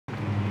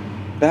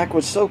Back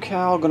with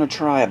SoCal, gonna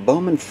try a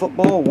Bowman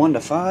football 1 to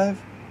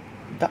 5.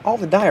 All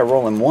the die are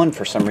rolling 1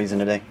 for some reason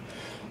today.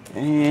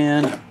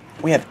 And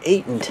we have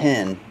 8 and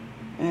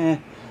 10.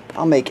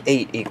 I'll make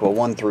 8 equal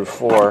 1 through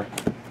 4.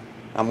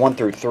 1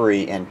 through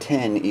 3, and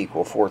 10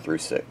 equal 4 through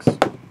 6.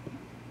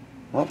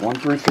 Well, 1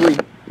 through 3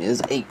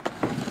 is 8.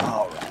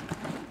 Alright.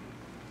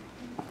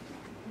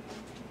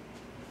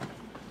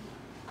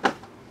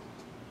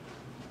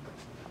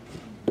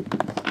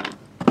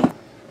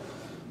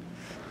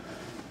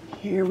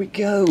 Here we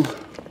go.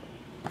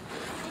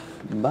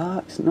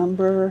 Box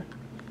number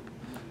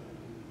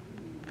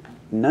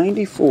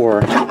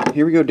 94.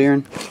 Here we go,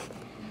 Darren.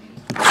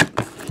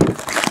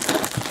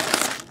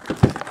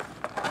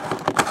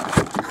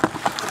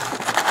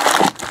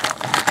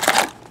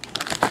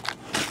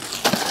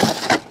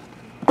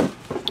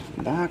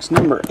 Box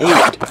number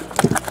 8.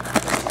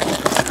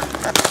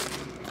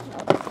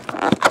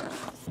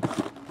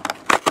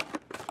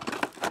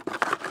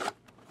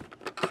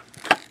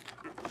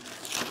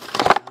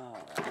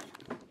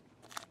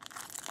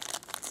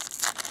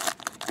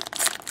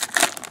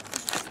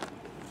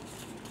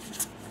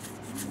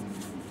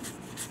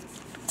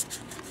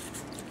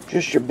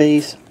 Just your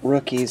base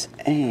rookies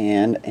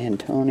and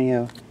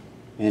Antonio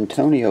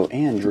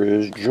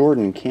Andrews,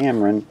 Jordan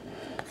Cameron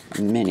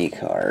mini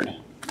card.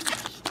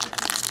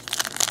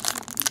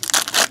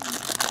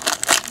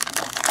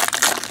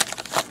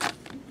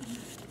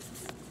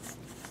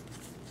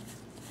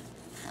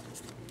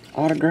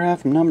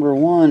 Autograph number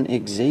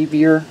 1,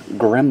 Xavier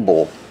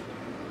Grimble.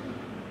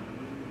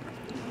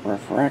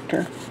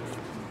 Refractor.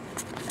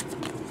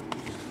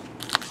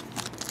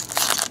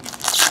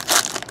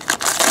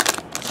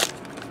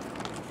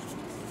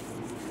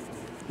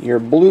 Your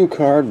blue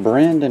card,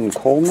 Brandon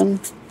Coleman,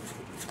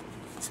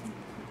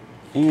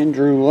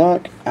 Andrew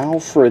Luck,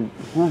 Alfred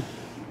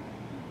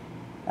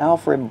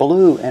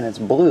Blue, and it's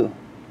blue.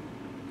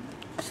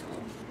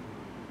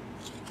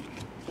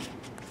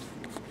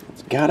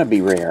 It's gotta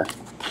be rare.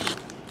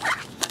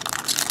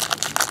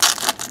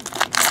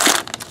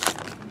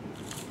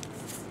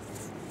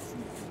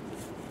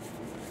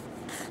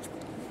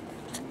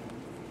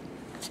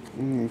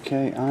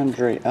 Okay,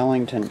 Andre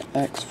Ellington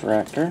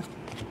X-Fractor.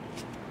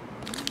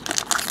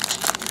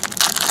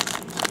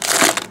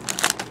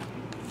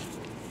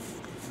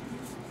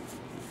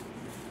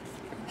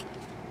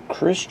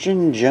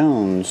 Christian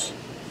Jones.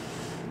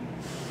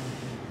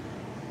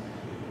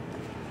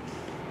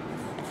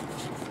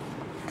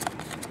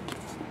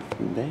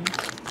 Base.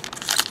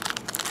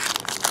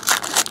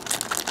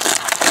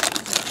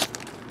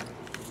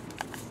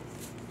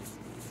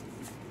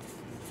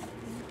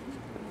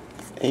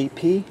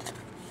 AP.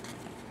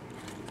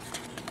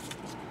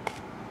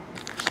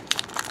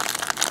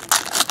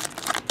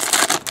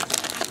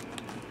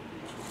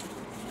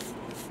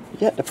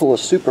 Yet to pull a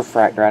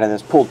superfractor out of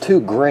this. Pulled 2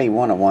 gray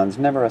 1-of-1s,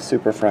 never a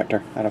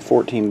superfractor out of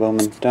 14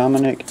 Bowman.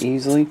 Dominic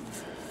Easley.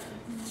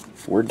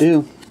 We're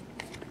due.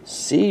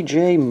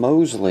 CJ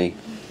Mosley.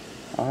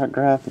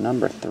 Autograph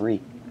number 3.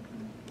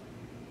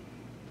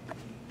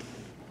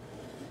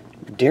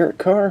 Derek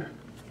Carr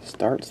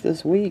starts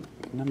this week.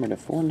 Number to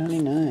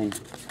 499.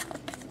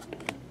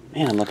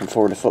 Man, I'm looking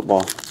forward to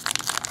football.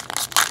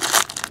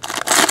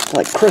 It's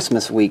like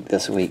Christmas week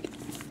this week.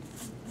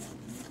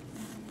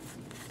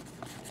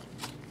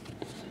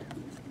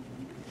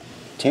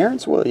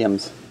 Terrence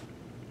Williams,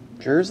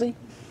 jersey.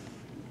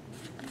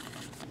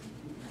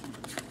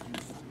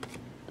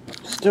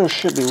 Still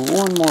should be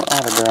one more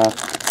autograph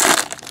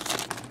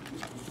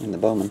in the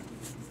Bowman.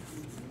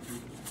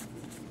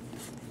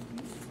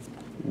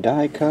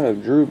 Die cut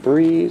of Drew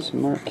Brees,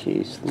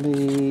 Marquise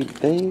Lee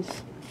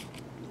base.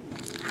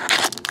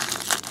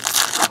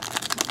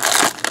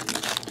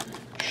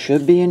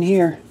 Should be in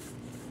here.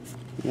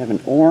 You have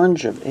an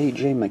orange of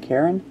A.J.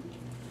 McCarron.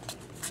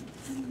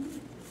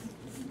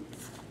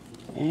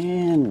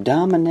 And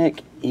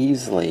Dominic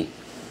Easley.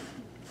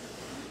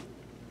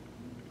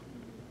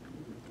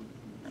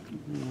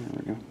 There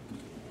we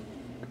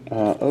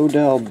go.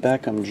 Odell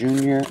Beckham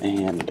Jr.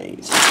 and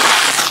base.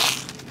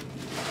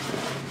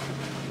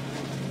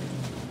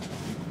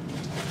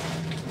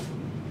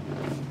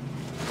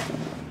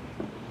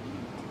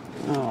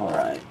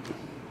 Alright.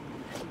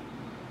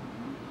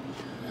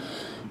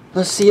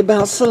 Let's see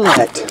about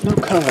select. No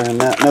color in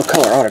that. No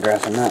color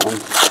autograph in that one.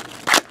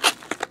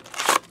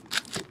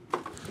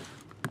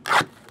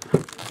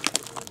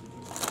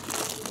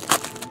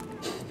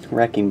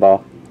 Wrecking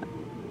ball.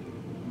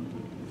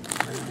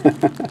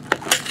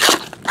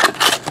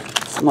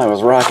 Somebody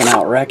was rocking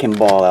out wrecking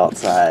ball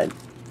outside.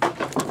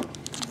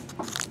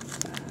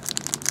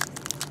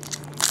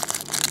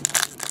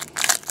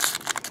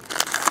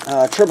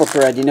 Triple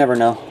thread, you never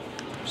know.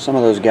 Some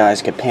of those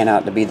guys could pan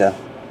out to be the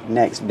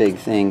next big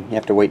thing. You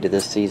have to wait till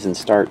this season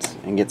starts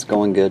and gets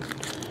going good.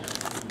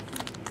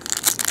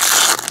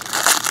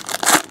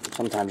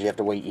 Sometimes you have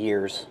to wait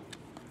years.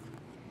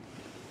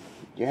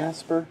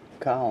 Jasper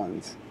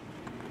Collins.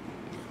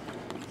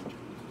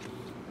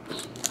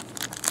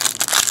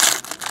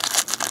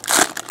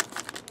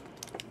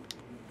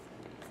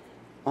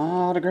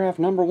 Autograph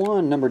number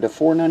 1, numbered to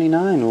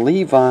 499,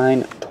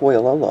 Levine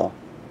Toilolo.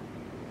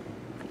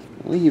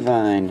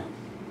 Levine.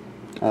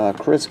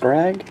 Chris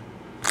Gregg.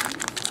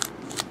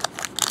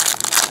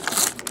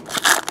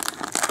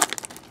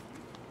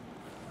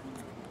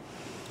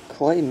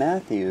 Clay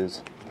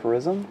Matthews.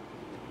 Prism.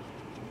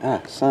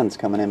 Sun's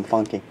coming in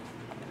funky.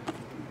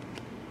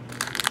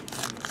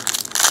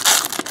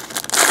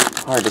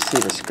 Hard to see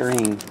the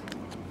screen.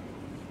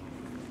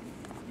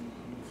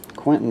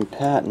 Quentin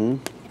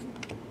Patton.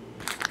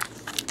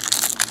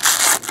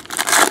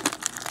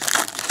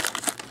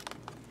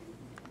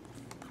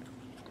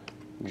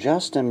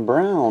 Justin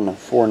Brown,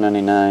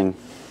 $4.99.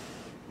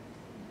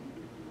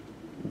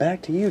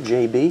 Back to you,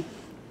 JB.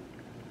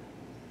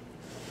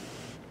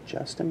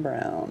 Justin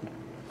Brown.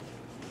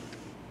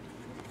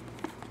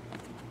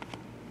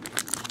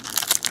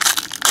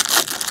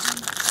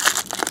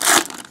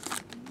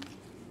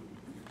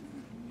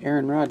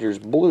 Aaron Rodgers,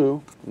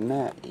 blue.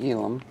 Matt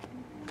Elam.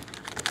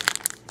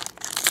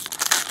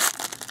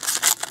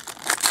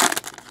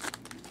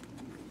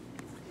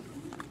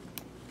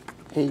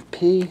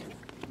 AP.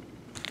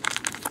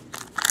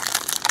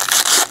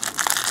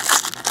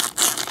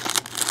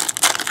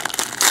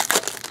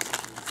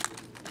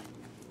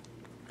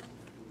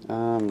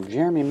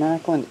 Jeremy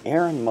Macklin,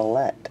 Aaron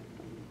Millette.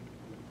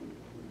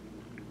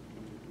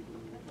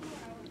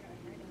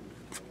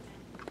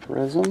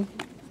 Prism.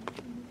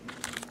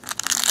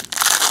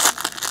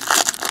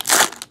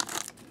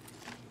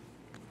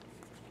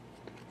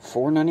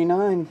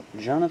 $4.99,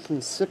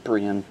 Jonathan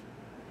Cyprian.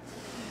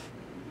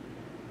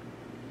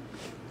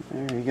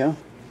 There you go.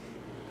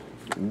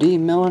 D.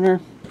 Milliner.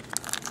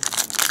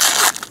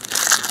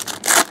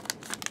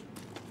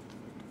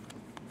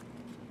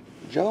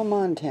 Joe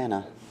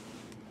Montana.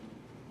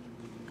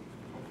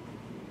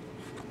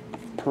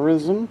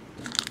 Prism.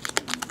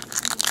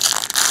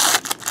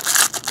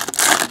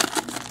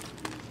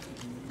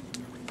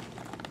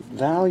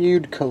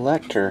 Valued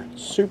Collector,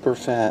 Super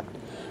Fat,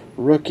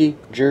 Rookie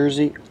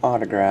Jersey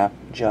Autograph,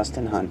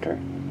 Justin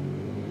Hunter.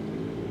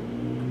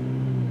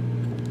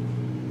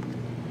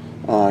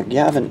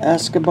 Gavin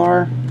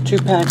Escobar, 2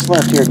 packs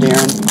left here,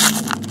 Darren.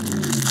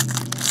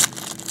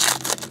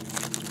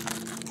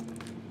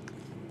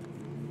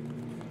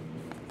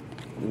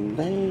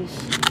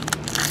 Base.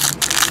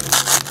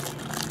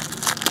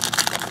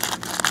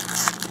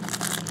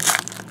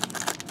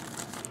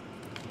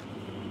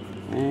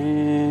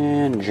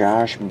 And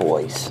Josh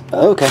Boyce.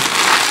 Okay.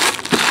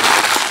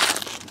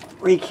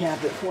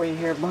 Recap it for you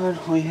here, bud.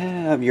 We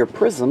have your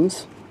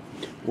Prisms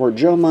were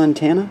Joe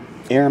Montana,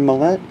 Aaron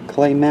Millette,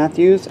 Clay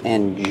Matthews,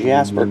 and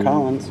Jasper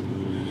Collins.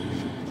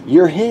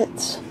 Your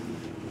hits,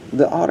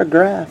 the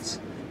autographs,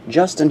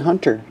 Justin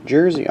Hunter,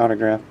 Jersey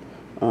autograph,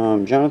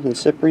 Jonathan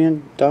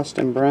Cyprian,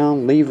 Dustin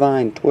Brown,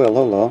 Levine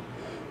Toilolo,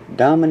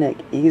 Dominic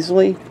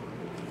Easley,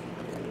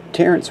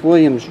 Terrence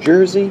Williams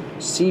Jersey,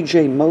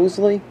 C.J.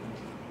 Mosley,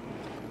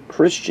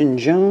 Christian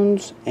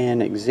Jones,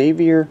 and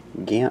Xavier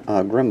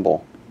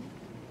Grimble.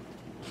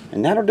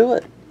 And that'll do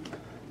it.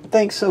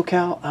 Thanks,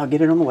 SoCal. I'll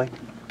get it on the way.